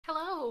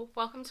Hello,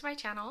 welcome to my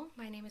channel.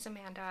 My name is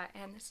Amanda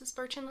and this is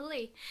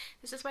birchandlily.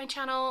 This is my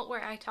channel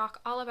where I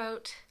talk all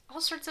about all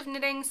sorts of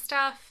knitting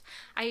stuff.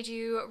 I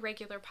do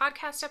regular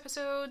podcast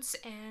episodes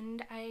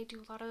and I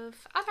do a lot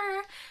of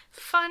other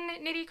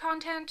fun knitty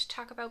content,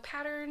 talk about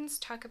patterns,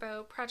 talk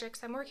about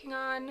projects I'm working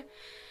on.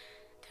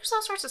 There's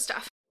all sorts of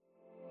stuff.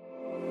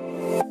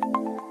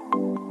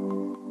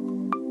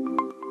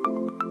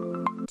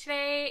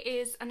 Today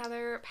is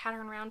another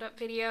pattern roundup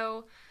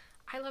video.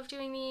 I love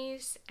doing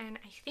these and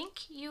I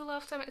think you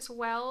love them as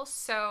well,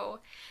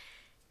 so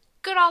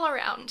good all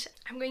around.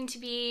 I'm going to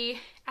be,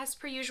 as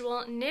per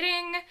usual,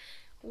 knitting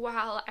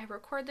while I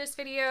record this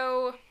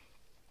video.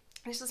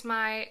 This is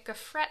my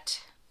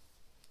Gaffret.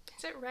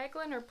 Is it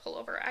raglan or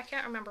pullover? I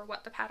can't remember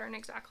what the pattern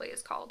exactly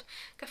is called.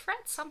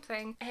 Gaffret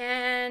something.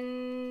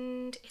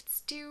 And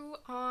it's due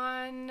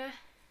on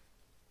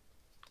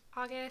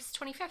August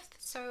 25th,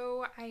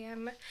 so I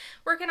am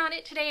working on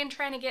it today and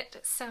trying to get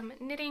some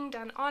knitting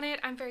done on it.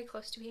 I'm very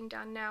close to being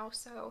done now,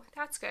 so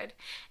that's good.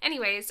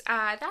 Anyways,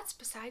 that's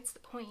besides the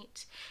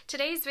point.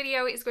 Today's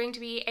video is going to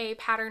be a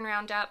pattern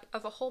roundup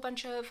of a whole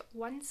bunch of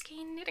one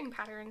skein knitting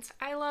patterns.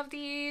 I love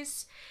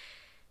these.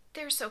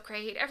 They're so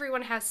great.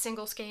 Everyone has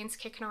single skeins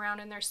kicking around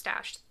in their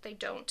stash that they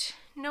don't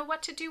know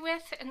what to do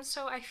with, and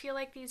so I feel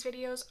like these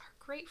videos are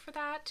great for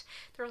that.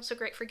 They're also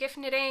great for gift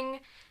knitting.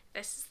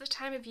 This is the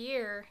time of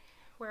year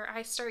where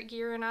I start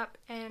gearing up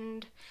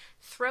and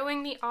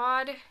throwing the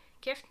odd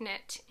gift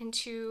knit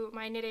into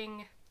my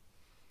knitting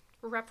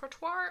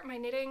repertoire, my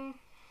knitting,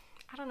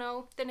 I don't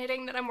know, the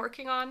knitting that I'm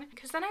working on,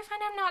 because then I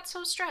find I'm not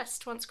so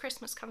stressed once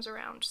Christmas comes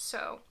around,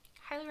 so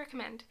highly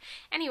recommend.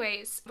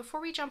 Anyways,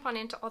 before we jump on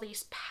into all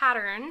these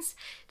patterns,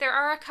 there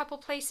are a couple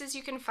places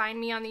you can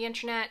find me on the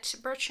internet.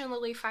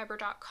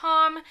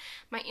 birchandlilyfiber.com.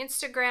 My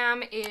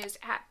Instagram is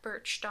at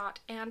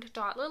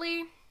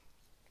birch.and.lily.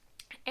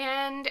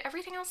 And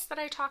everything else that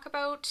I talk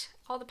about,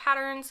 all the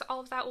patterns, all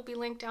of that will be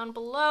linked down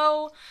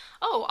below.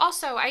 Oh,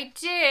 also I've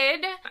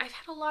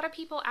had a lot of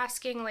people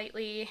asking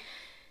lately,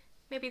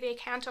 maybe they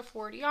can't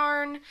afford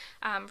yarn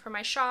for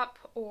my shop,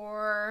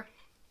 or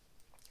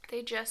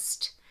they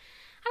just,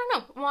 I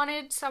don't know,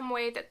 wanted some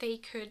way that they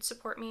could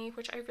support me,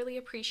 which I really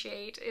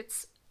appreciate.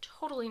 It's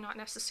totally not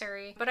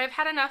necessary, but I've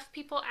had enough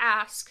people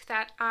ask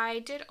that I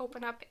did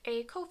open up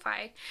a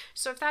Ko-fi.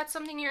 So if that's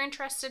something you're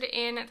interested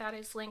in, that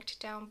is linked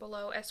down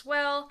below as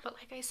well. But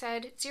like I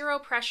said, zero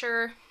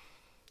pressure.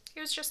 It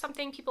was just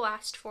something people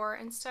asked for,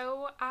 and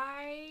so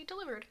I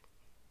delivered.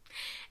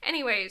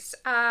 Anyways,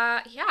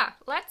 yeah,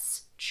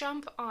 let's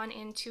jump on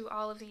into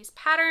all of these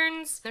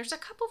patterns. There's a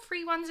couple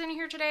free ones in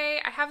here today.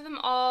 I have them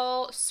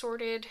all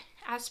sorted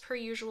as per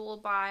usual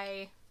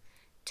by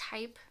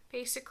type,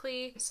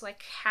 basically. It's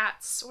like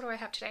hats. What do I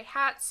have today?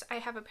 Hats. I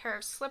have a pair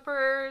of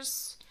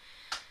slippers.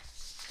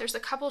 There's a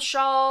couple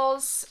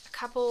shawls, a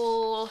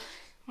couple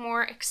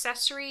more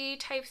accessory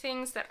type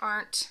things that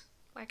aren't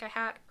like a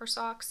hat or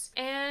socks,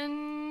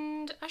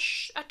 and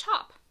a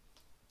top.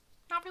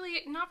 Not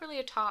really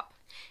a top.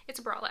 It's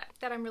a bralette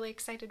that I'm really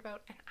excited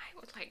about and I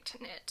would like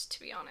to knit, to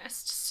be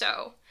honest.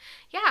 So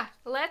yeah,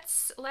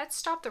 let's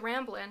stop the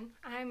rambling.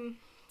 I'm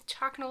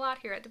talking a lot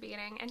here at the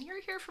beginning, and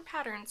you're here for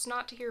patterns,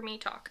 not to hear me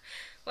talk.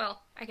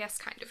 Well, I guess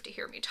kind of to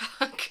hear me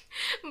talk,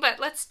 but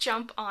let's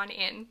jump on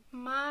in.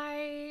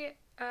 My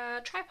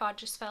tripod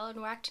just fell and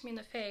whacked me in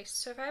the face,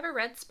 so if I have a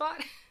red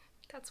spot,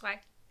 that's why.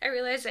 I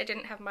realized I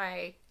didn't have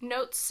my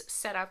notes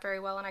set up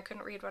very well and I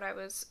couldn't read what I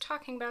was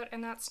talking about,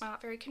 and that's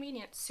not very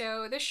convenient,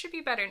 so this should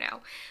be better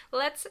now.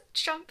 Let's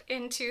jump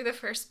into the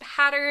first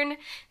pattern.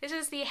 This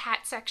is the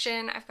hat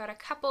section. I've got a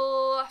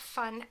couple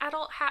fun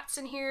adult hats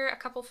in here, a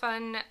couple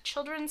fun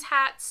children's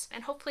hats,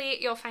 and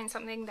hopefully you'll find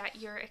something that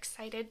you're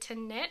excited to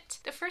knit.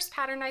 The first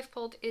pattern I've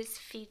pulled is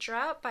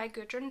Fidra by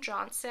Gudrun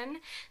Johnston.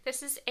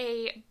 This is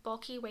a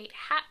bulky weight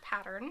hat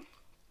pattern.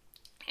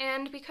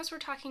 And because we're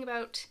talking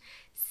about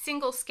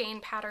single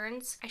skein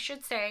patterns, I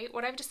should say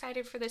what I've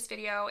decided for this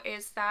video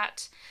is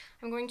that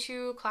I'm going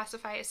to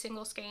classify a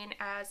single skein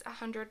as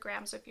 100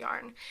 grams of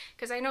yarn,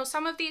 because I know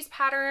some of these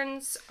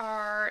patterns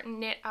are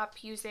knit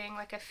up using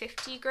like a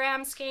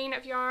 50-gram skein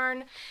of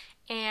yarn,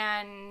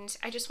 and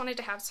I just wanted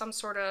to have some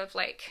sort of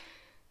like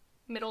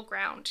middle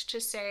ground to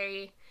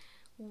say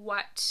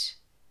what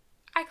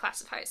I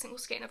classify a single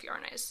skein of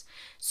yarn as.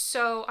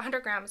 So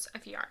 100 grams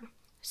of yarn.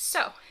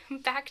 So,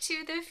 back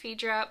to the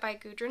Fidra by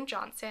Gudrun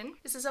Johnston.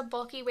 This is a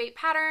bulky weight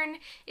pattern.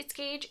 Its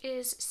gauge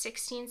is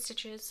 16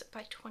 stitches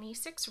by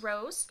 26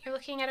 rows. You're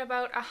looking at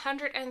about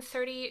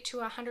 130 to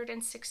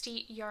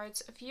 160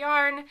 yards of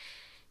yarn.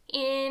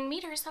 In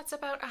meters, that's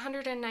about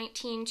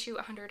 119 to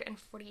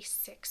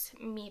 146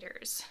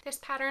 meters. This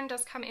pattern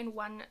does come in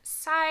one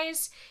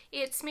size.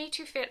 It's made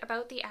to fit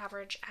about the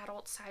average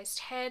adult-sized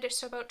head,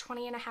 so about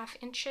 20.5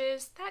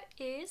 inches. That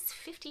is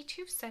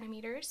 52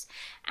 centimeters.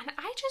 And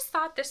I just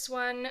thought this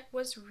one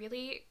was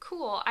really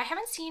cool. I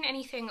haven't seen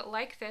anything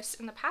like this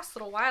in the past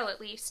little while,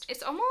 at least.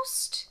 It's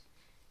almost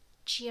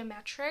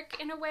geometric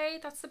in a way.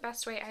 That's the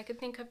best way I could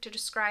think of to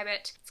describe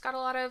it. It's got a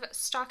lot of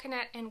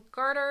stockinette and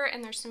garter,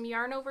 and there's some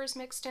yarn overs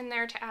mixed in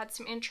there to add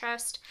some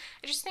interest.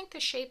 I just think the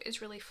shape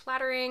is really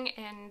flattering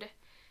and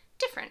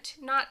different.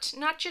 Not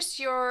just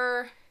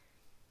your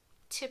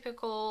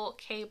typical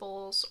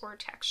cables or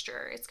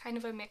texture. It's kind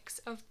of a mix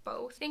of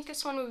both. I think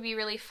this one would be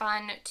really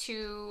fun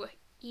to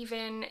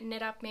even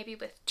knit up maybe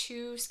with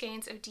 2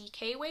 skeins of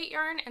DK weight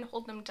yarn and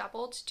hold them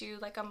double to do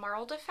like a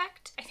marled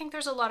effect. I think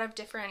there's a lot of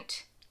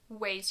different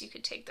ways you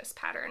could take this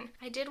pattern.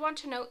 I did want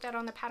to note that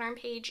on the pattern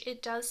page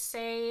it does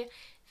say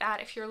that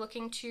if you're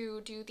looking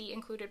to do the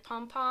included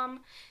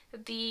pom-pom,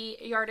 the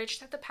yardage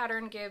that the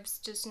pattern gives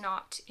does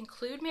not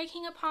include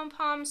making a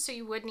pom-pom, so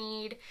you would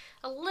need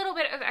a little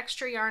bit of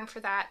extra yarn for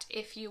that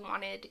if you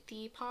wanted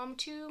the pom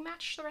to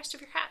match the rest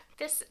of your hat.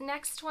 This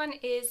next one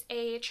is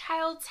a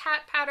child's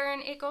hat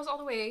pattern. It goes all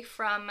the way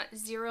from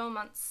 0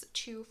 months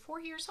to 4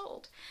 years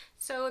old.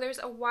 So there's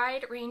a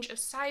wide range of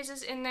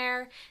sizes in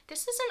there.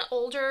 This is an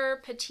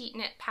older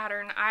PetiteKnit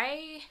pattern.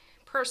 I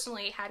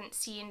personally hadn't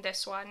seen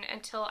this one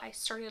until I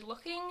started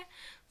looking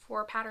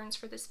for patterns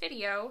for this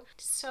video.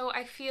 So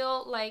I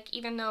feel like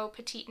even though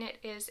PetiteKnit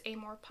is a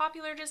more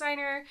popular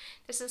designer,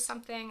 this is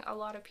something a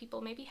lot of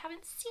people maybe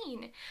haven't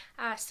seen.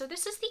 So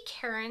this is the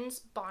Karen's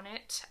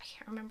Bonnet. I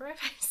can't remember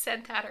if I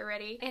said that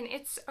already. And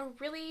it's a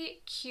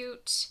really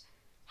cute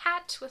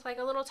hat with like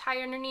a little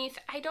tie underneath.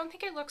 I don't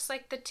think it looks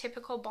like the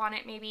typical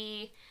bonnet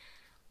maybe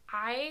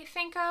I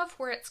think of,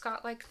 where it's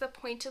got like the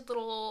pointed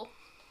little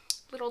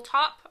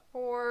top,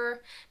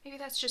 or maybe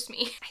that's just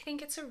me. I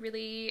think it's a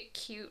really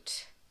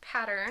cute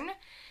pattern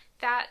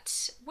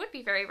that would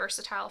be very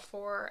versatile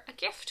for a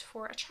gift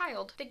for a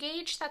child. The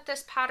gauge that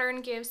this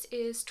pattern gives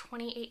is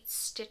 28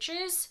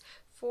 stitches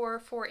for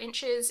 4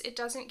 inches. It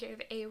doesn't give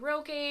a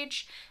row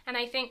gauge, and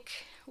I think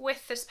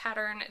with this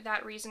pattern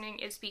that reasoning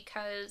is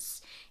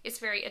because it's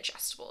very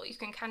adjustable. You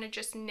can kind of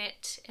just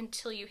knit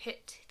until you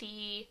hit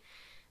the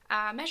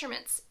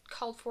measurements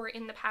called for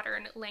in the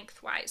pattern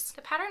lengthwise.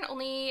 The pattern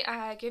only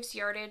gives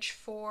yardage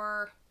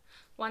for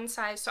 1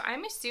 size, so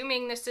I'm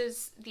assuming this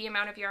is the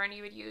amount of yarn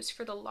you would use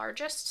for the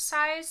largest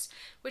size,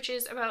 which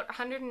is about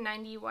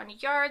 191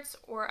 yards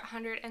or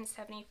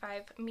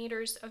 175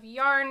 meters of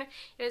yarn.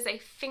 It is a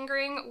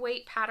fingering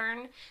weight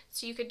pattern,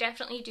 so you could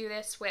definitely do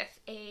this with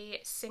a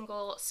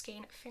single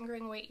skein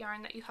fingering weight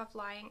yarn that you have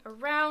lying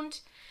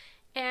around.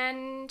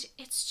 And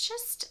it's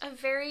just a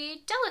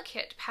very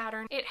delicate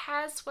pattern. It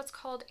has what's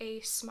called a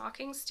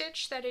smocking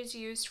stitch that is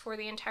used for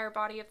the entire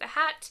body of the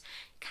hat.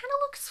 It kind of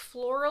looks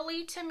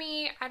florally to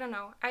me. I don't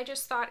know. I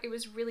just thought it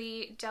was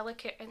really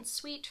delicate and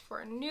sweet for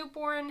a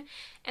newborn.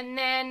 And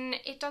then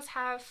it does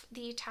have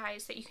the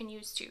ties that you can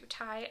use to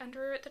tie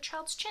under the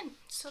child's chin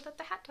so that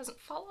the hat doesn't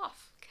fall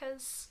off,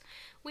 because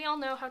we all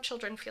know how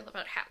children feel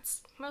about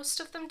hats. Most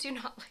of them do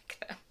not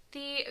like them.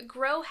 The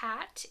Gro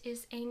Hat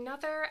is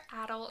another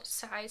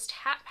adult-sized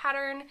hat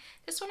pattern.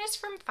 This one is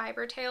from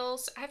Fiber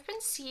Tales. I've been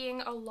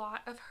seeing a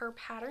lot of her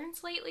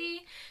patterns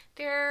lately.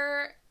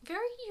 They're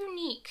very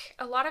unique.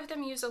 A lot of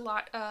them use a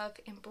lot of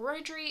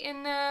embroidery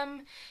in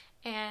them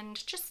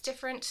and just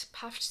different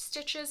puffed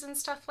stitches and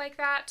stuff like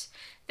that.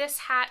 This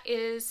hat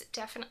is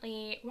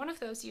definitely one of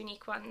those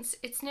unique ones.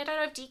 It's knit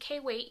out of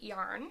DK weight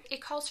yarn.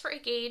 It calls for a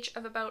gauge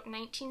of about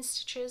 19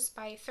 stitches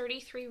by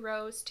 33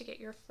 rows to get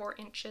your 4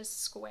 inches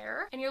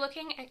square. And you're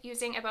looking at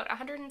using about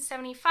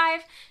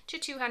 175 to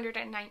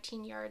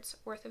 219 yards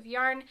worth of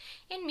yarn.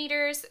 In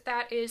meters,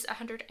 that is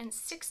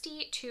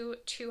 160 to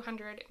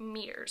 200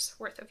 meters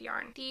worth of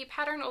yarn. The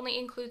pattern only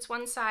includes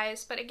 1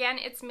 size, but again,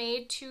 it's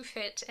made to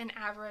fit an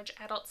average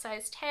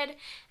adult-sized head.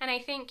 And I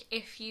think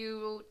if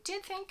you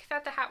did think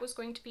that the hat was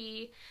going to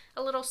be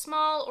a little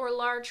small or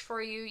large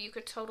for you, you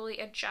could totally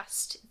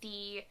adjust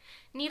the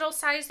needle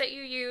size that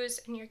you use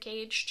and your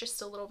gauge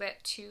just a little bit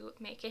to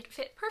make it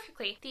fit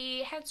perfectly.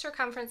 The head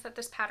circumference that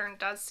this pattern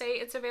does say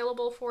it's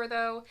available for,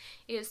 though,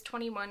 is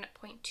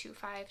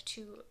 21.25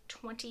 to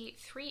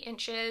 23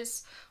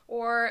 inches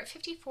or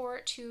 54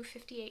 to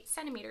 58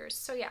 centimeters.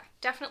 So yeah,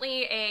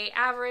 definitely a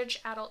average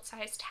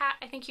adult-sized hat.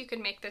 I think you could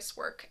make this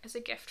work as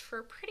a gift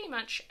for pretty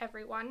much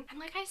everyone. And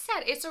like I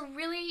said, it's a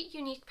really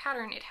unique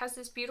pattern. It has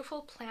this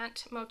beautiful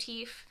plant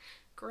motif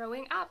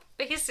growing up,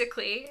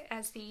 basically,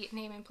 as the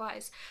name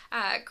implies,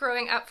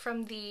 growing up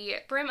from the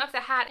brim of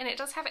the hat, and it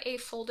does have a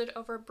folded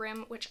over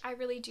brim, which I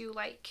really do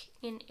like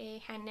in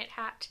a hand knit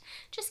hat.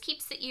 Just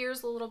keeps the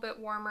ears a little bit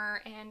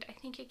warmer, and I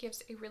think it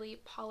gives a really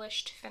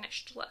polished,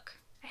 finished look.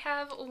 I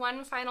have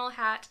one final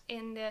hat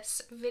in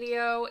this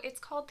video. It's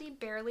called the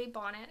Barely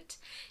Bonnet.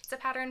 It's a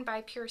pattern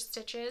by Pure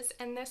Stitches,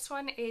 and this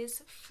one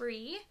is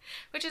free,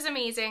 which is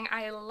amazing.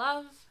 I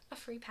love a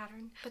free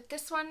pattern, but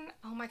this one,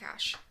 oh my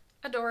gosh,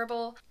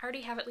 adorable. I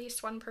already have at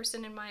least one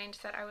person in mind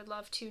that I would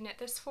love to knit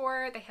this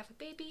for. They have a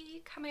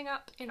baby coming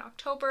up in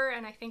October,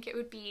 and I think it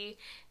would be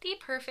the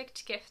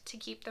perfect gift to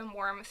keep them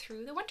warm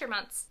through the winter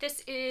months.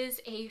 This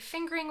is a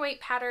fingering weight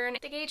pattern.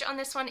 The gauge on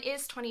this one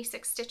is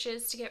 26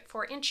 stitches to get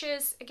 4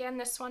 inches. Again,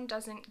 this one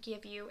doesn't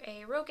give you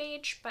a row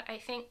gauge, but I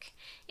think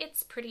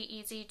it's pretty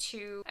easy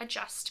to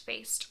adjust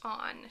based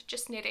on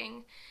just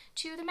knitting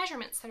to the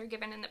measurements that are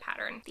given in the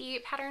pattern.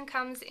 The pattern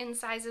comes in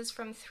sizes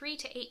from 3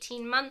 to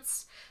 18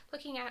 months.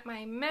 Looking at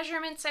my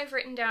measurements I've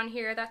written down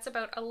here, that's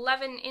about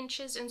 11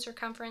 inches in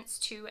circumference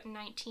to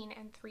 19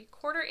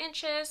 3/4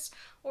 inches,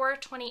 or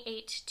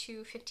 28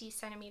 to 50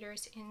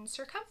 centimeters in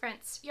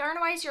circumference.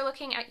 Yarn-wise, you're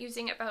looking at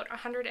using about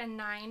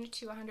 109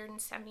 to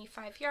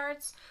 175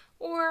 yards,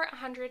 or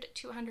 100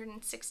 to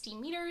 160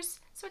 meters.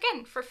 So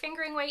again, for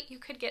fingering weight, you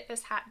could get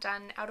this hat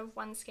done out of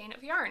one skein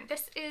of yarn.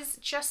 This is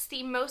just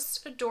the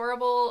most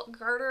adorable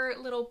garter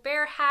little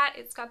bear hat.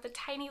 It's got the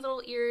tiny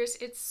little ears.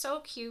 It's so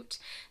cute.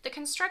 The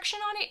construction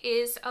on it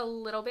is a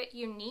little bit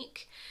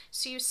unique.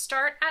 So you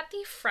start at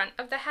the front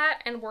of the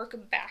hat and work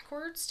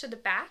backwards to the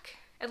back.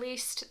 At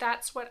least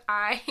that's what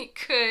I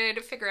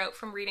could figure out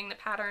from reading the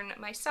pattern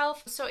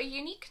myself. So a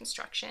unique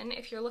construction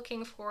if you're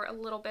looking for a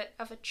little bit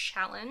of a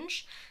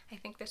challenge. I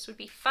think this would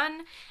be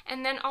fun.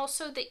 And then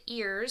also the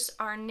ears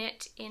are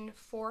knit in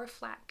 4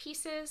 flat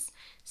pieces,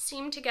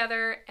 seamed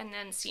together, and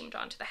then seamed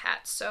onto the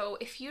hat. So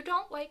if you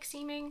don't like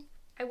seaming,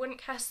 I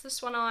wouldn't cast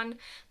this one on,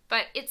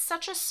 but it's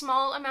such a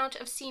small amount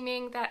of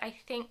seaming that I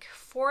think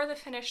for the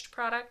finished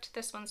product,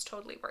 this one's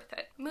totally worth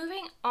it.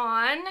 Moving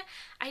on,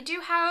 I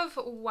do have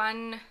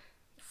one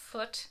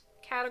foot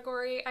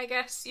category, I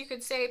guess you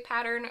could say,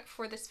 pattern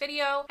for this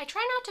video. I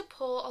try not to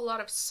pull a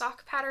lot of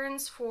sock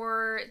patterns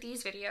for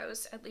these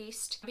videos, at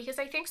least, because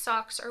I think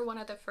socks are one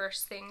of the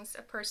first things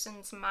a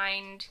person's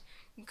mind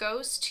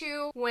goes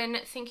to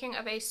when thinking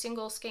of a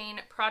single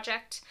skein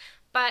project.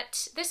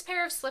 But this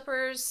pair of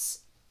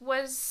slippers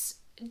was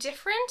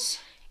different,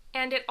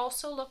 and it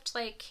also looked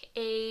like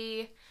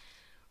a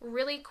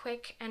really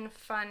quick and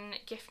fun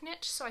gift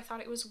knit, so I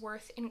thought it was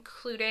worth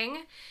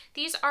including.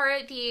 These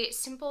are the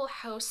Simple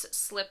House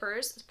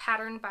slippers,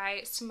 patterned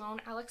by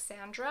Simone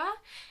Alexandra,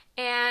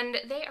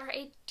 and they are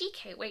a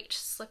DK weight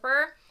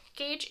slipper.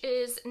 Gauge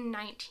is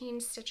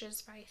 19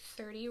 stitches by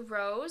 30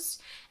 rows,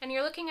 and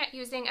you're looking at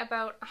using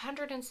about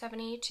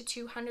 170 to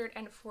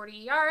 240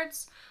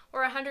 yards,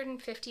 or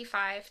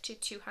 155 to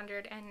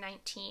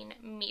 219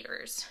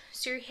 meters.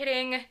 So you're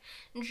hitting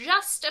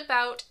just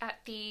about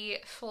at the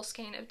full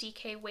skein of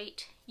DK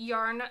weight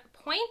yarn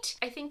point.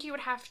 I think you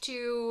would have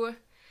to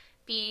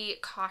be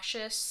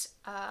cautious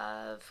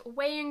of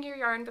weighing your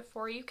yarn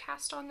before you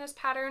cast on this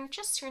pattern,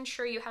 just to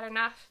ensure you had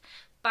enough.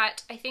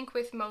 But I think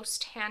with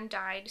most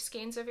hand-dyed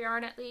skeins of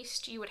yarn, at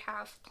least, you would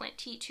have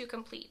plenty to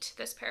complete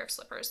this pair of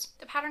slippers.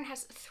 The pattern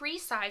has 3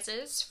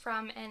 sizes,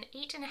 from an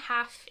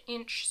 8.5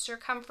 inch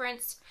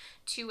circumference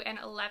to an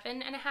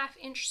 11.5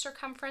 inch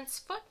circumference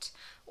foot,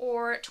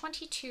 or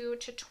 22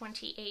 to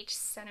 28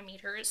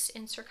 centimeters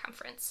in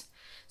circumference.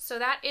 So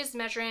that is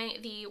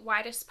measuring the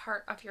widest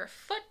part of your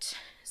foot,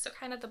 so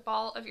kind of the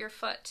ball of your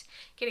foot,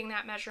 getting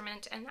that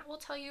measurement, and that will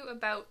tell you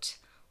about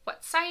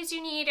what size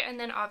you need, and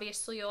then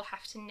obviously you'll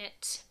have to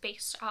knit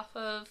based off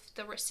of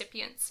the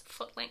recipient's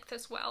foot length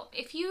as well.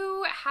 If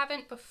you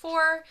haven't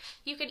before,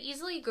 you could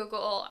easily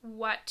Google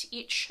what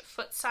each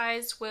foot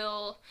size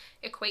will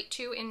equate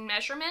to in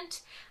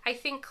measurement. I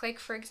think, like,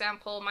 for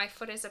example, my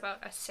foot is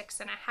about a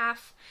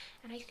 6.5,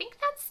 and I think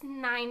that's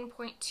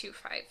 9.25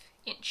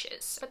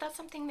 inches. But that's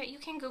something that you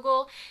can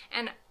Google,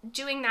 and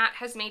doing that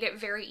has made it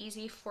very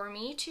easy for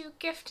me to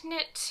gift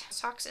knit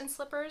socks and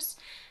slippers,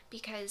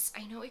 because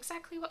I know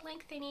exactly what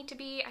length they need to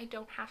be. I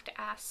don't have to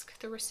ask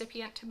the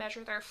recipient to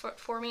measure their foot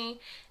for me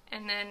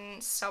and then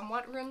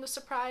somewhat ruin the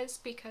surprise,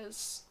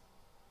 because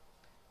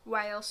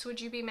why else would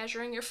you be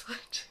measuring your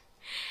foot?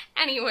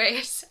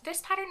 Anyways,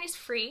 this pattern is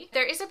free.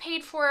 There is a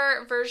paid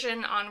for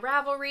version on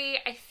Ravelry.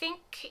 I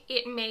think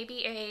it may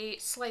be a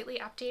slightly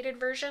updated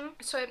version,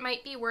 so it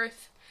might be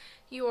worth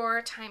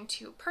your time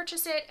to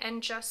purchase it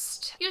and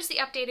just use the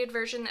updated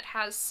version that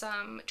has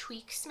some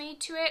tweaks made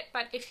to it.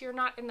 But if you're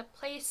not in the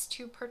place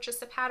to purchase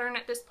the pattern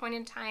at this point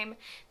in time,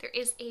 there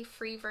is a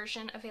free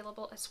version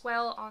available as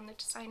well on the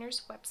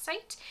designer's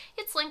website.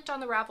 It's linked on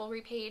the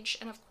Ravelry page,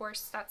 and of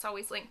course that's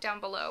always linked down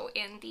below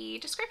in the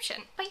description.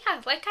 But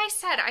yeah, like I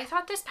said, I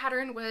thought this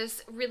pattern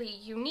was really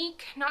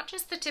unique, not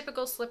just the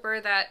typical slipper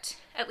that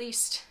at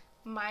least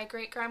my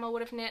great grandma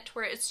would have knit,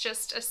 where it's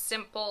just a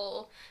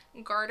simple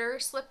garter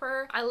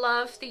slipper. I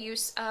love the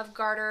use of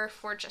garter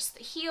for just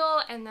the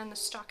heel and then the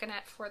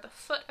stockinette for the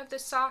foot of the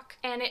sock,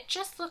 and it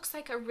just looks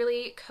like a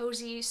really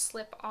cozy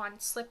slip-on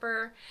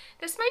slipper.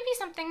 This might be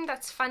something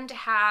that's fun to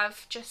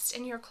have just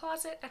in your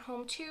closet at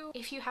home too.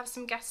 If you have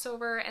some guests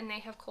over and they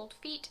have cold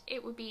feet,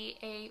 it would be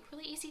a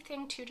really easy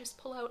thing to just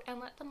pull out and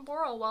let them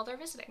borrow while they're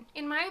visiting.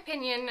 In my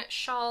opinion,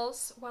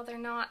 shawls, while they're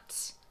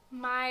not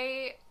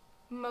my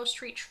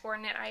most reach for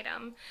knit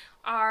item,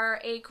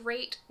 are a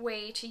great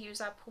way to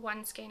use up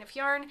one skein of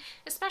yarn,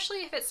 especially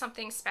if it's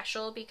something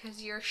special,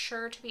 because you're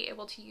sure to be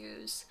able to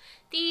use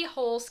the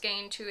whole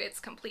skein to its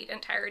complete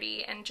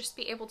entirety and just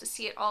be able to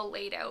see it all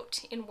laid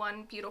out in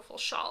one beautiful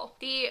shawl.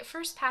 The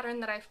first pattern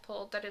that I've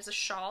pulled that is a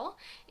shawl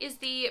is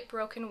the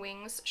Broken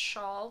Wings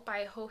shawl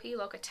by Joji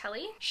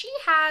Locatelli. She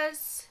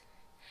has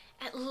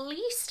at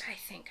least, I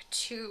think,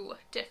 2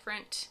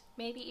 different,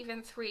 maybe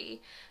even 3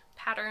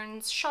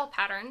 patterns, shawl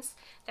patterns,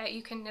 that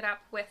you can knit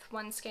up with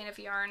one skein of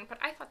yarn, but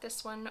I thought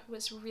this one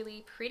was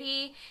really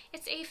pretty.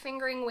 It's a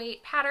fingering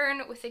weight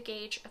pattern with a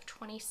gauge of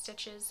 20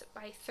 stitches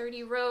by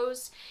 30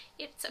 rows.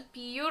 It's a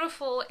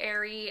beautiful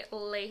airy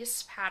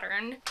lace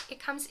pattern. It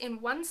comes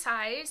in one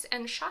size,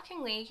 and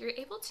shockingly, you're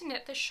able to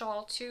knit the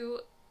shawl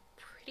to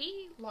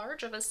pretty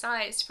large of a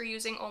size for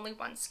using only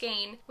one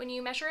skein. When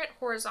you measure it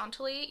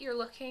horizontally, you're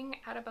looking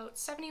at about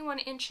 71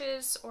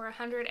 inches or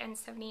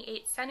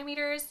 178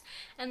 centimeters,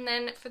 and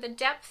then for the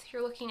depth,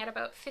 you're looking at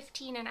about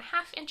 15.5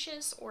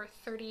 inches or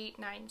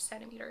 39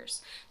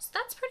 centimeters. So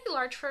that's pretty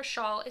large for a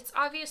shawl. It's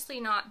obviously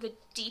not the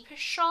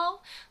deepest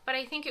shawl, but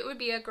I think it would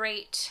be a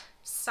great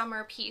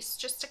summer piece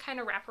just to kind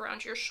of wrap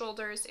around your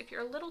shoulders if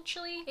you're a little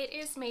chilly. It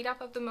is made up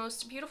of the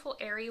most beautiful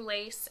airy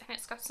lace, and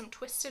it's got some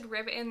twisted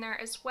rib in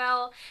there as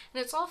well,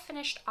 and it's all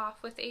finished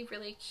off with a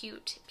really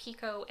cute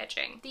picot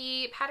edging.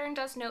 The pattern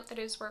does note that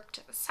it is worked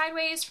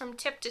sideways from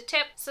tip to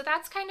tip, so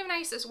that's kind of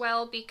nice as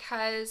well,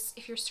 because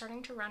if you're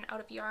starting to run out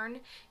of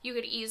yarn, you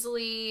could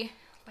easily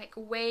like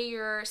weigh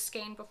your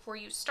skein before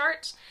you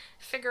start,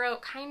 figure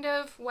out kind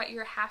of what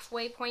your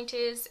halfway point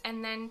is,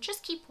 and then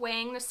just keep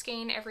weighing the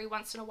skein every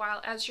once in a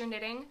while as you're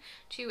knitting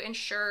to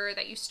ensure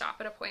that you stop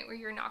at a point where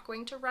you're not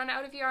going to run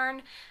out of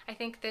yarn. I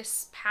think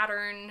this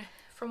pattern,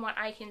 from what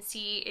I can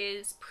see,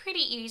 is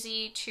pretty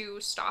easy to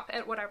stop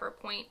at whatever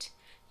point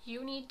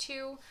you need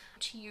to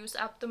use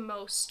up the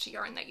most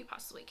yarn that you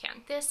possibly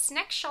can. This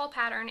next shawl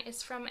pattern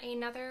is from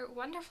another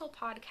wonderful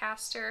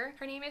podcaster.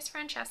 Her name is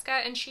Francesca,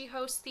 and she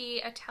hosts the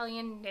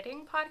Italian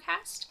Knitting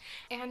podcast,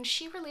 and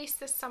she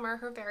released this summer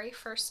her very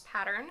first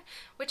pattern,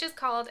 which is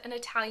called an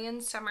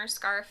Italian summer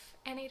scarf,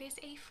 and it is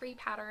a free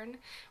pattern,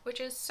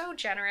 which is so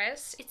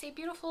generous. It's a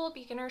beautiful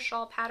beginner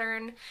shawl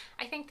pattern.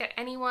 I think that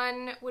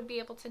anyone would be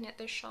able to knit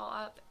this shawl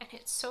up, and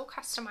it's so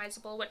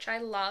customizable, which I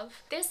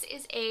love. This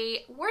is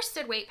a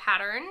worsted weight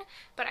pattern,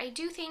 but I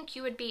do think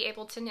you would be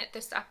able to knit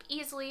this up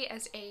easily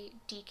as a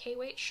DK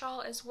weight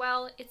shawl as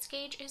well. Its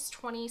gauge is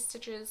 20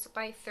 stitches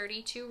by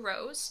 32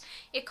 rows.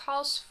 It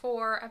calls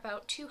for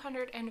about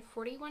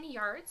 241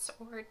 yards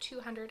or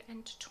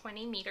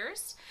 220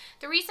 meters.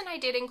 The reason I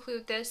did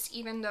include this,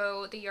 even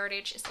though the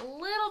yardage is a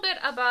little bit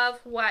above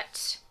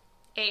what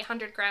a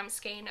 100-gram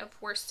skein of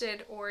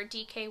worsted or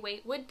DK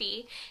weight would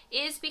be,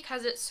 is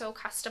because it's so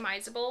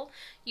customizable.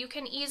 You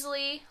can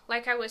easily,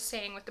 like I was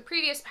saying with the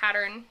previous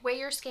pattern, weigh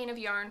your skein of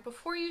yarn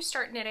before you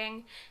start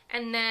knitting,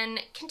 and then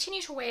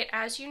continue to weigh it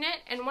as you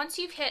knit, and once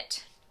you've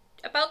hit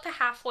about the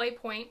halfway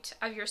point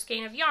of your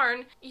skein of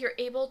yarn, you're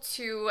able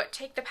to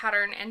take the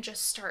pattern and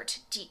just start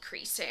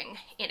decreasing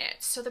in it.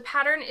 So the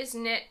pattern is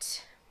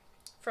knit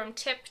from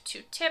tip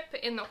to tip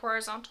in the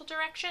horizontal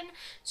direction,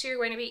 so you're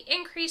going to be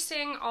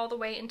increasing all the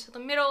way into the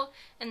middle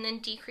and then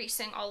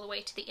decreasing all the way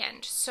to the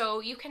end.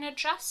 So you can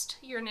adjust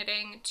your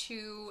knitting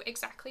to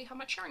exactly how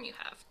much yarn you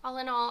have. All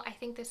in all, I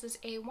think this is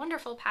a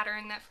wonderful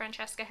pattern that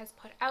Francesca has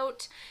put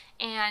out,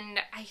 and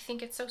I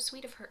think it's so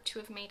sweet of her to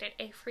have made it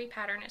a free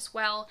pattern as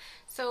well.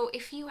 So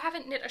if you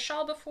haven't knit a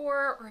shawl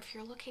before, or if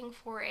you're looking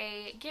for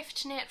a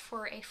gift knit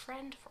for a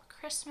friend for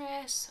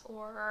Christmas,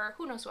 or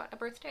who knows what, a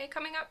birthday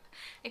coming up,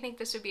 I think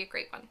this would be a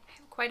great one. I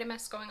have quite a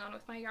mess going on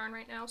with my yarn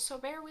right now, so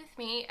bear with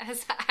me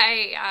as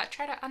I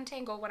try to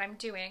untangle what I'm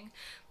doing.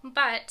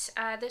 But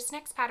this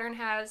next pattern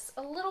has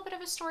a little bit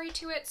of a story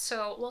to it,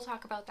 so we'll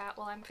talk about that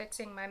while I'm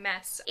fixing my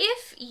mess.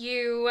 If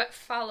you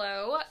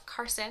follow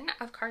Carson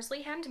of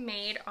Carsley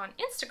Handmade on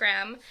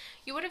Instagram,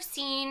 you would have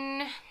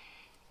seen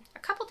a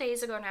couple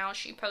days ago now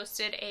she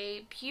posted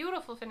a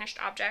beautiful finished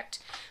object,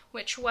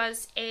 which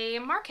was a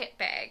market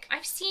bag.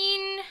 I've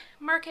seen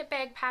market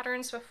bag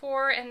patterns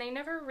before and they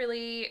never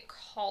really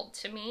called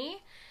to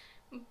me,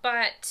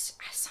 but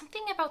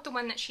something about the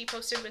one that she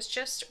posted was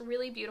just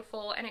really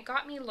beautiful, and it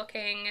got me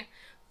looking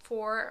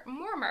for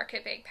more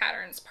market bag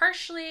patterns,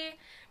 partially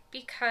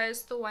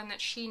because the one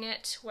that she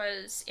knit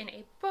was in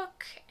a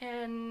book,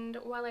 and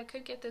while I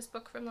could get this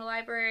book from the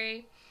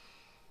library,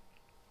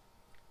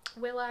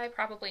 will I?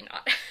 Probably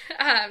not.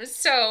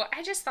 So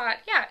I just thought,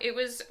 yeah, it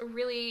was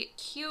really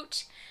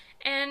cute,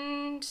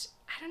 and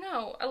I don't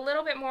know, a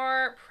little bit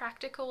more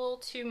practical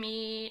to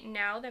me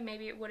now than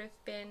maybe it would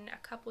have been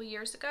a couple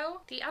years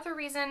ago. The other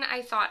reason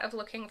I thought of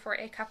looking for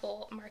a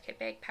couple market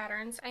bag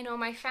patterns, I know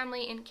my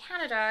family in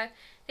Canada,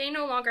 they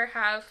no longer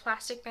have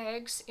plastic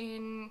bags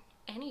in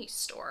any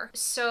store.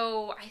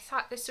 So I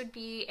thought this would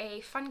be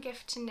a fun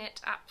gift to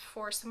knit up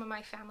for some of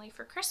my family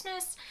for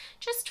Christmas,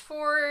 just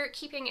for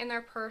keeping in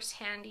their purse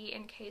handy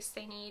in case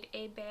they need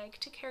a bag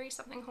to carry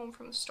something home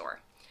from the store.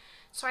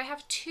 So I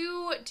have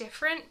two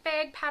different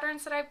bag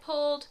patterns that I've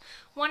pulled.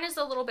 One is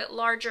a little bit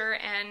larger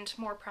and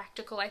more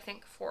practical, I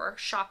think, for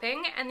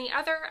shopping, and the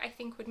other I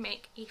think would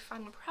make a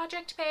fun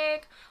project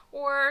bag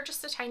or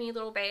just a tiny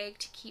little bag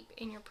to keep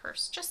in your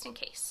purse just in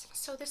case.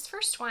 So this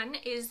first one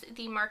is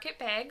the Market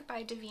Bag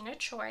by Davina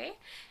Choy,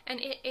 and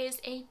it is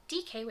a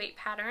DK weight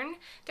pattern.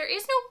 There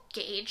is no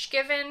gauge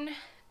given,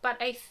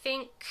 but I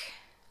think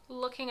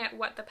looking at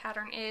what the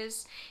pattern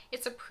is,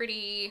 it's a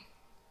pretty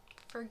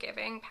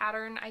forgiving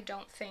pattern. I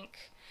don't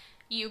think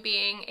you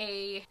being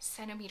a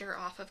centimeter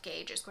off of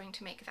gauge is going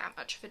to make that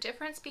much of a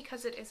difference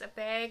because it is a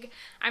bag.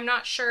 I'm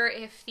not sure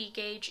if the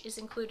gauge is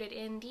included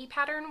in the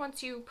pattern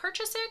once you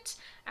purchase it,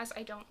 as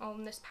I don't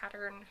own this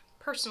pattern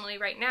personally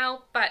right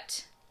now,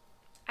 but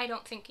I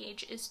don't think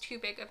gauge is too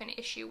big of an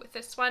issue with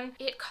this one.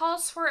 It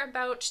calls for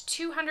about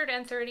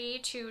 230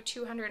 to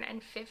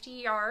 250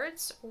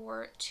 yards,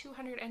 or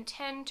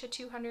 210 to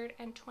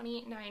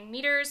 229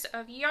 meters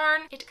of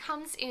yarn. It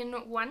comes in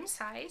one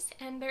size,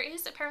 and there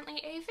is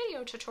apparently a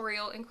video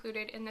tutorial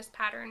included in this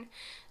pattern.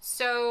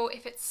 So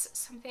if it's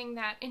something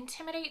that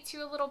intimidates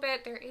you a little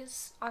bit, there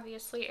is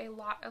obviously a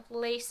lot of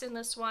lace in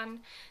this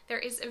one. There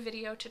is a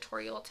video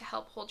tutorial to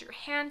help hold your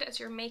hand as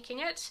you're making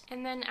it.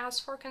 And then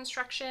as for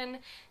construction,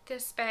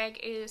 this bag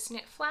is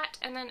knit flat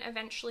and then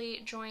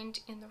eventually joined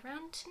in the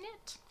round to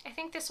knit. I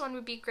think this one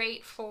would be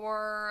great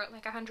for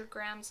like 100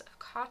 grams of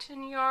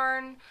cotton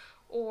yarn,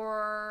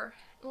 or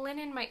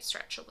linen might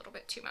stretch a little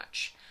bit too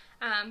much.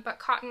 But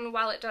cotton,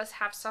 while it does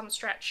have some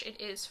stretch, it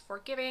is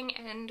forgiving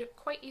and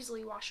quite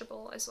easily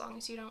washable as long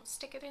as you don't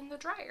stick it in the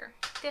dryer.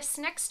 This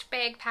next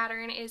bag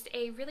pattern is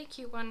a really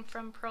cute one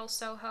from Purl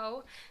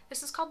Soho.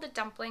 This is called the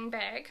Dumpling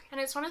bag, and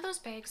it's one of those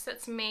bags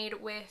that's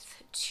made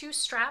with two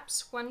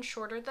straps, one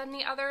shorter than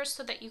the other,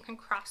 so that you can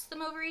cross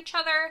them over each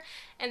other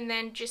and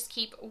then just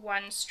keep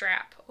one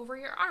strap over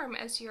your arm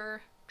as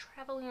you're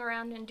traveling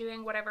around and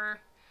doing whatever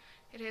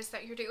it is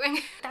that you're doing.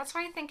 That's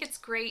why I think it's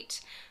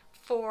great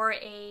for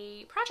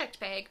a project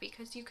bag,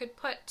 because you could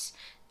put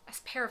a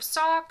pair of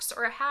socks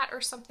or a hat or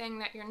something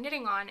that you're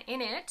knitting on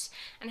in it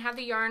and have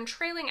the yarn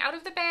trailing out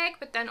of the bag,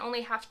 but then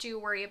only have to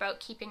worry about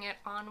keeping it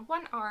on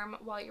one arm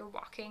while you're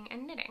walking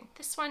and knitting.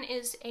 This one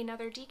is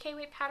another DK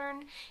weight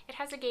pattern. It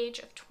has a gauge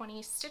of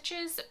 20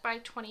 stitches by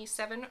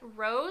 27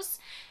 rows,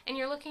 and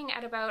you're looking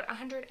at about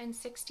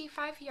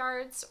 165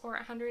 yards or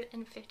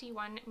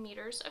 151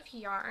 meters of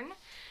yarn.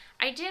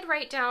 I did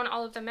write down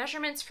all of the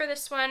measurements for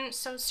this one,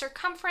 so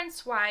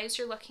circumference wise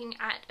you're looking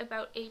at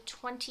about a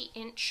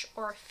 20-inch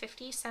or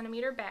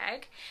 50-centimeter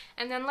bag,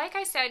 and then like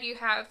I said, you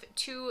have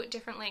two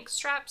different length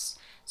straps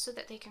so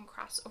that they can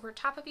cross over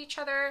top of each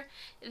other.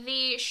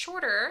 The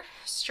shorter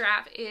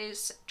strap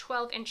is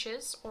 12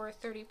 inches or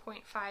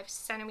 30.5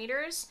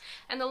 centimeters,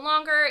 and the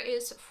longer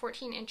is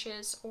 14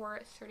 inches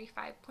or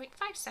 35.5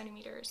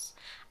 centimeters.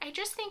 I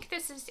just think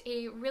this is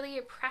a really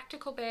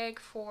practical bag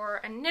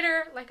for a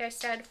knitter, like I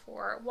said,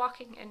 for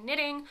walking and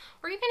knitting,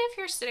 or even if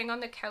you're sitting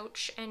on the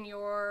couch and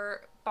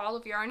your ball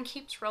of yarn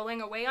keeps rolling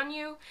away on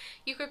you,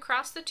 you could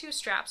cross the two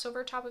straps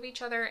over top of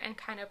each other and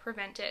kind of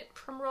prevent it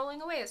from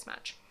rolling away as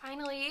much.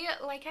 Finally,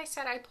 like I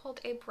said, I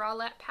pulled a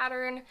bralette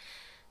pattern.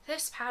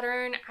 This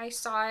pattern, I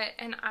saw it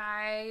and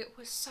I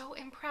was so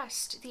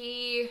impressed.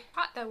 The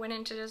thought that went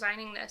into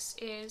designing this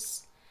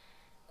is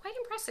quite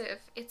impressive.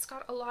 It's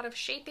got a lot of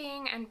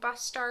shaping and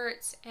bust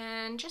starts,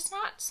 and just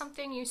not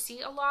something you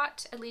see a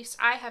lot. At least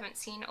I haven't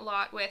seen a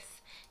lot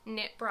with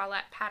knit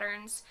bralette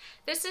patterns.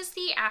 This is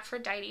the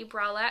Aphrodite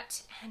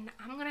bralette, and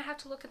I'm gonna have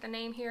to look at the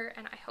name here,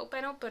 and I hope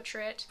I don't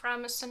butcher it.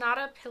 From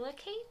Sonata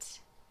Pileckaite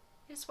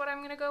is what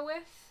I'm gonna go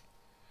with.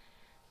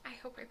 I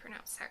hope I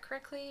pronounced that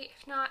correctly.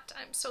 If not,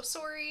 I'm so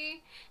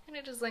sorry, and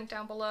it is linked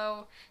down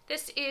below.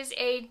 This is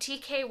a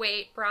DK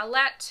weight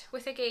bralette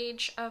with a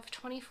gauge of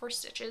 24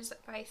 stitches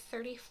by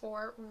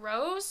 34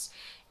 rows.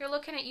 You're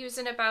looking at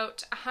using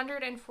about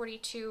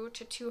 142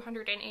 to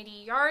 280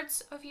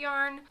 yards of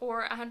yarn, or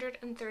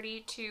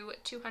 130 to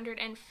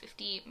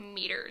 250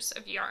 meters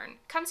of yarn.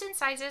 Comes in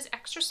sizes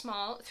extra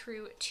small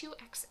through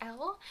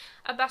 2XL,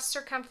 a bust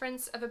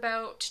circumference of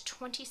about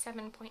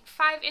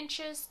 27.5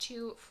 inches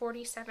to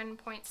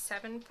 47.75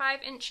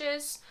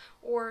 inches,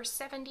 or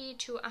 70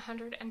 to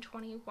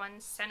 121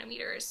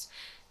 centimeters.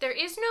 There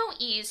is no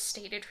ease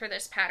stated for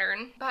this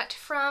pattern, but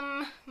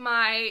from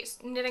my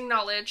knitting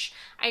knowledge,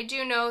 I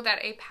do know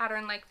that a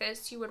pattern like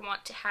this you would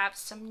want to have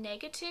some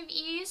negative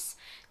ease,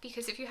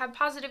 because if you have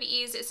positive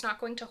ease, it's not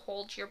going to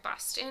hold your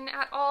bust in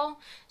at all.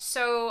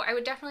 So I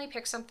would definitely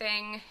pick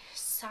something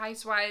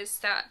size-wise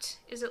that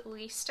is at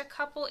least a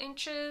couple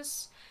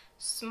inches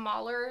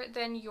smaller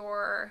than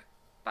your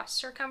bust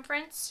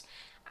circumference.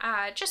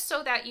 Just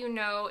so that you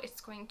know it's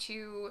going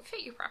to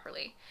fit you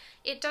properly.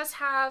 It does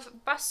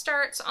have bust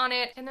starts on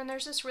it, and then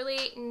there's this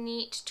really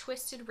neat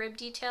twisted rib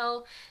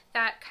detail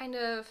that kind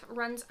of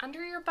runs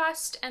under your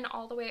bust and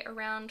all the way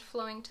around,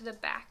 flowing to the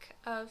back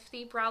of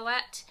the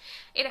bralette.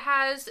 It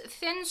has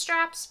thin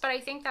straps, but I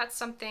think that's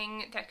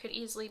something that could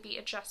easily be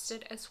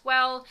adjusted as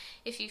well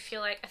if you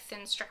feel like a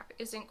thin strap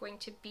isn't going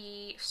to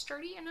be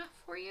sturdy enough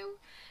for you.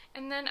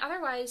 And then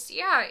otherwise,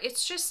 yeah,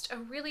 it's just a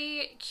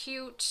really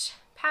cute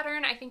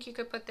pattern. I think you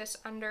could put this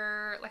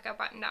under like a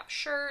buttoned-up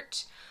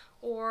shirt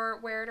or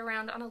wear it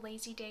around on a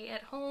lazy day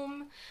at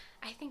home.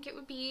 I think it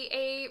would be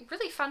a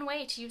really fun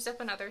way to use up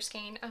another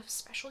skein of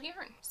special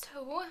yarn.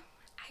 So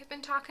I've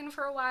been talking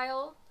for a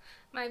while.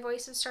 My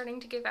voice is starting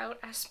to give out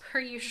as per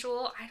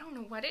usual. I don't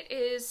know what it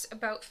is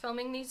about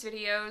filming these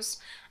videos.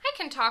 I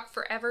can talk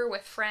forever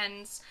with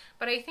friends,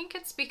 but I think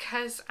it's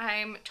because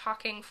I'm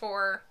talking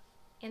for,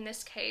 in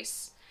this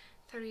case,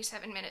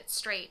 37 minutes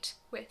straight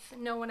with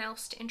no one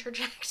else to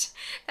interject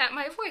that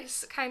my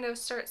voice kind of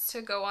starts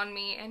to go on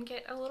me and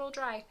get a little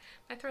dry.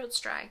 My throat's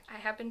dry. I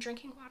have been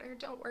drinking water,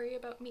 don't worry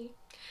about me.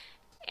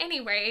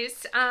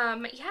 Anyways,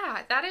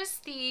 yeah, that is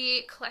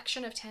the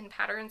collection of 10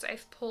 patterns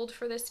I've pulled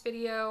for this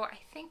video. I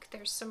think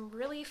there's some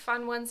really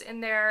fun ones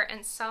in there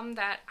and some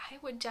that I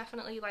would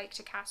definitely like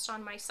to cast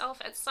on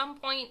myself at some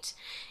point.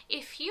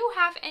 If you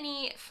have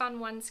any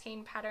fun one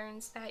skein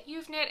patterns that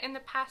you've knit in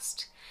the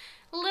past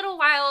little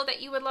while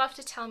that you would love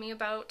to tell me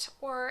about,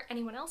 or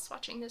anyone else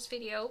watching this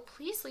video,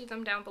 please leave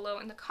them down below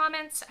in the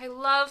comments. I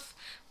love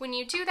when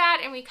you do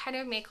that and we kind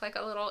of make like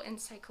a little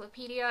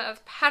encyclopedia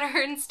of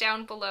patterns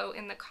down below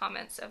in the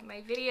comments of my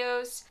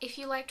videos. If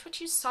you liked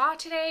what you saw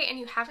today and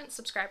you haven't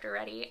subscribed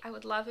already, I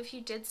would love if you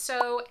did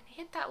so, and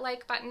hit that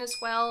like button as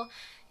well.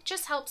 It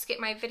just helps get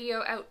my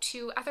video out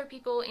to other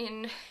people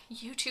in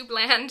YouTube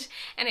land,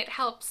 and it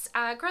helps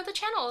grow the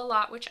channel a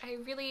lot, which I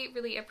really,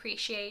 really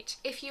appreciate.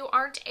 If you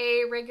aren't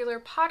a regular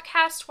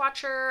podcast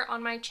watcher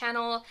on my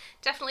channel,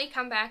 definitely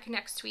come back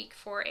next week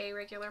for a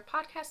regular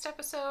podcast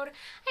episode.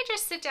 I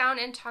just sit down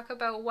and talk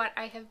about what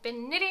I have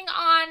been knitting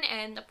on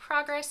and the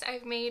progress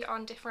I've made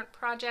on different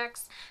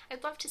projects.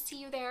 I'd love to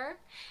see you there.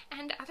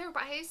 And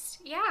otherwise,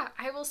 yeah,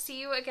 I will see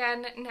you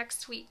again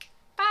next week.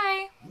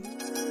 Bye!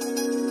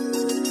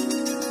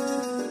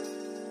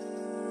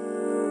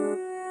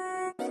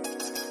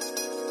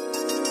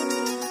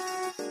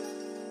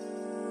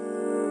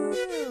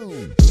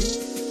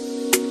 Boom.